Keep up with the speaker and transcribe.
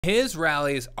His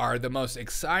rallies are the most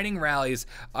exciting rallies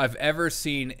I've ever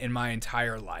seen in my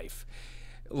entire life.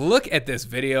 Look at this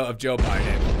video of Joe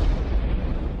Biden.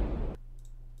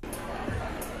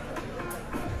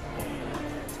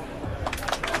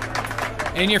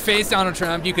 In your face, Donald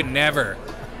Trump, you could never.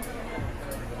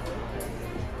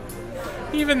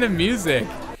 Even the music.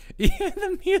 Even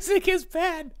the music is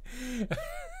bad.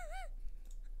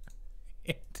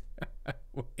 Wait.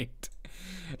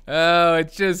 Oh,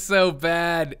 it's just so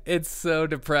bad. It's so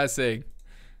depressing.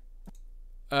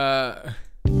 Wait.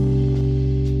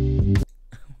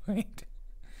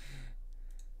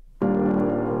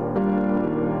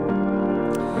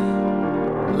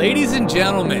 Ladies and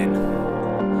gentlemen,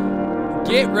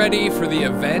 get ready for the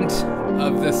event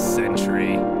of the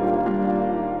century.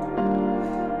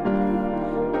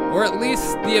 Or at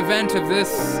least the event of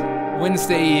this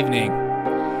Wednesday evening.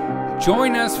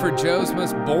 Join us for Joe's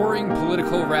most boring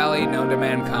political rally known to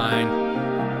mankind.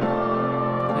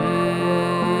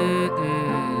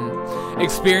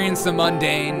 Experience the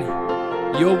mundane.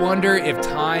 You'll wonder if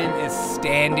time is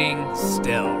standing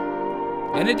still.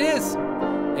 And it is.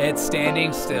 It's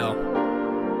standing still.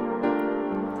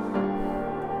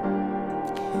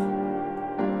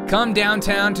 Come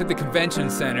downtown to the convention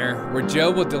center where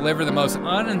Joe will deliver the most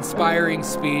uninspiring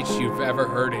speech you've ever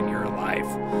heard in your life.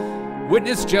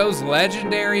 Witness Joe's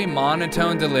legendary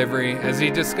monotone delivery as he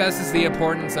discusses the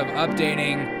importance of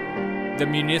updating the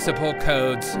municipal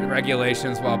codes and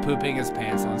regulations while pooping his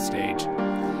pants on stage.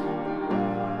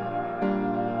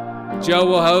 Joe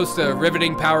will host a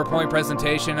riveting PowerPoint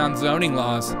presentation on zoning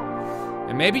laws,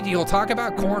 and maybe he'll talk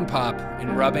about corn pop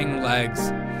and rubbing legs.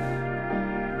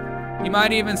 He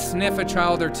might even sniff a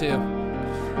child or two.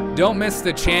 Don't miss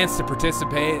the chance to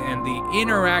participate in the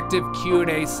interactive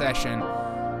Q&A session,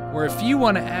 where if you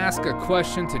want to ask a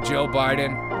question to Joe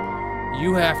Biden,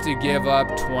 you have to give up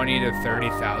 $20,000 to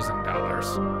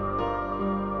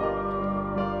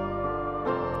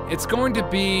 $30,000. It's going to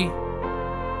be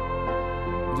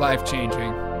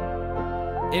life-changing.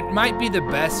 It might be the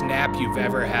best nap you've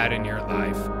ever had in your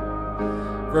life.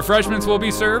 Refreshments will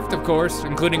be served, of course,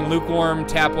 including lukewarm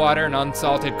tap water and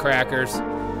unsalted crackers,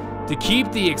 to keep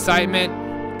the excitement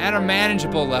at a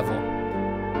manageable level.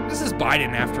 This is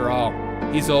Biden, after all.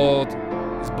 He's old,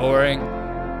 he's boring,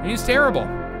 and he's terrible.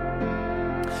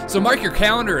 So mark your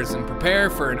calendars and prepare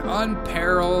for an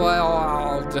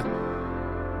unparalleled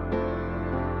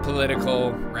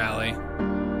political rally.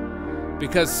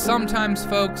 Because sometimes,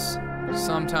 folks,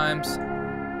 sometimes,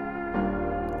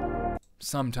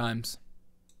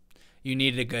 you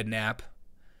need a good nap.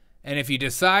 And if you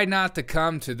decide not to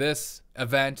come to this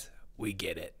event, we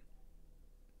get it.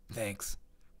 Thanks.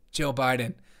 Joe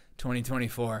Biden,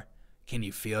 2024. Can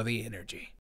you feel the energy?